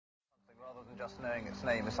just knowing its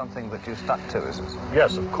name is something that you stuck to, is it?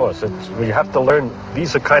 Yes, of course. We have to learn.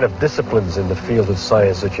 These are kind of disciplines in the field of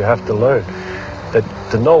science that you have to learn. That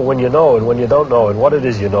to know when you know and when you don't know, and what it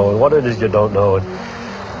is you know and what it is you don't know. And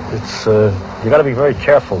it's you got to be very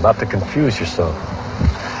careful not to confuse yourself.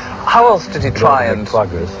 How else did you try and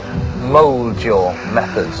progress mold your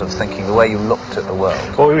methods of thinking, the way you looked at the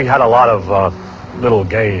world? Well, we had a lot of little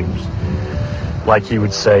games, like he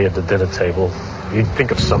would say at the dinner table. He'd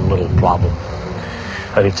think of some little problem,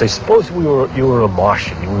 and he'd say, suppose you were a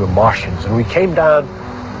Martian, we were Martians, and we came down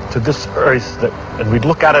to this Earth, and we'd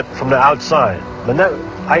look at it from the outside. And that,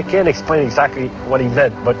 I can't explain exactly what he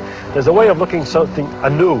meant, but there's a way of looking something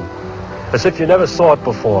anew, as if you never saw it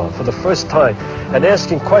before, for the first time, and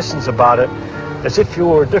asking questions about it as if you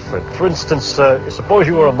were different. For instance, suppose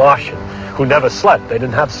you were a Martian who never slept. They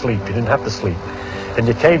didn't have sleep. You didn't have to sleep. And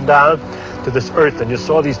you came down to this Earth and you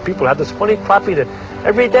saw these people had this funny property that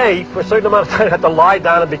every day, for a certain amount of time, had to lie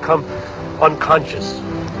down and become unconscious.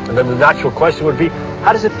 And then the natural question would be,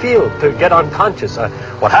 how does it feel to get unconscious?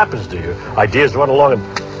 What happens to you? Ideas run along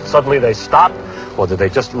and suddenly they stop? Or do they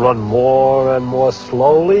just run more and more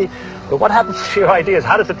slowly? But what happens to your ideas?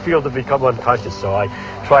 How does it feel to become unconscious? So I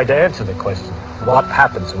tried to answer the question. What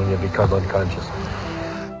happens when you become unconscious?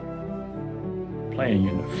 Playing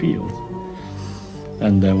in the field.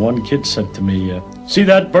 And one kid said to me, see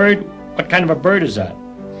that bird? What kind of a bird is that?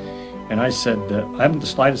 And I said, I haven't the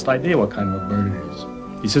slightest idea what kind of a bird it is.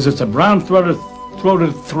 He says, it's a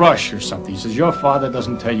brown-throated thrush or something. He says, your father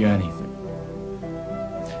doesn't tell you anything.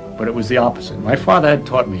 But it was the opposite. My father had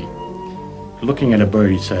taught me, looking at a bird,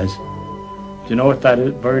 he says, do you know what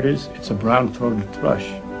that bird is? It's a brown-throated thrush.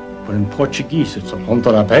 But in Portuguese, it's a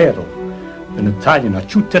pontorapero. In Italian, a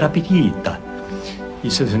ciuterapicita. He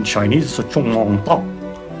says in Chinese, it's a chongmongtong.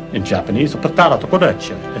 In Japanese, a patata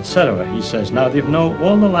tokorecha, etc. He says, now you know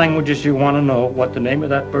all the languages you want to know what the name of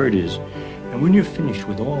that bird is. And when you're finished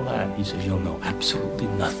with all that, he says, you'll know absolutely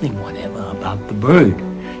nothing whatever about the bird.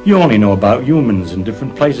 You only know about humans in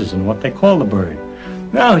different places and what they call the bird.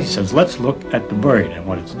 Now, he says, let's look at the bird and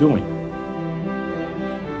what it's doing.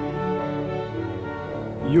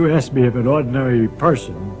 You asked me if an ordinary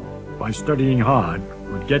person, by studying hard,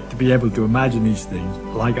 would get to be able to imagine these things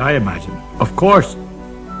like I imagine. Of course,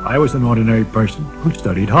 I was an ordinary person who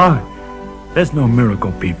studied hard. There's no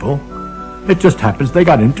miracle people. It just happens they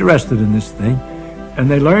got interested in this thing, and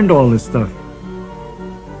they learned all this stuff.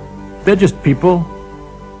 They're just people.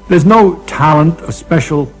 There's no talent, a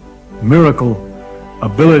special miracle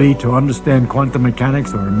ability to understand quantum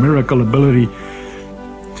mechanics or a miracle ability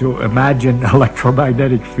to imagine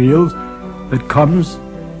electromagnetic fields that comes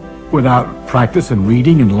without practice and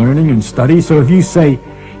reading and learning and study. So if you say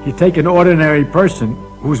you take an ordinary person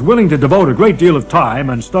who's willing to devote a great deal of time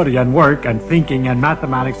and study and work and thinking and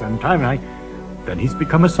mathematics and time, then he's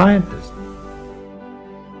become a scientist.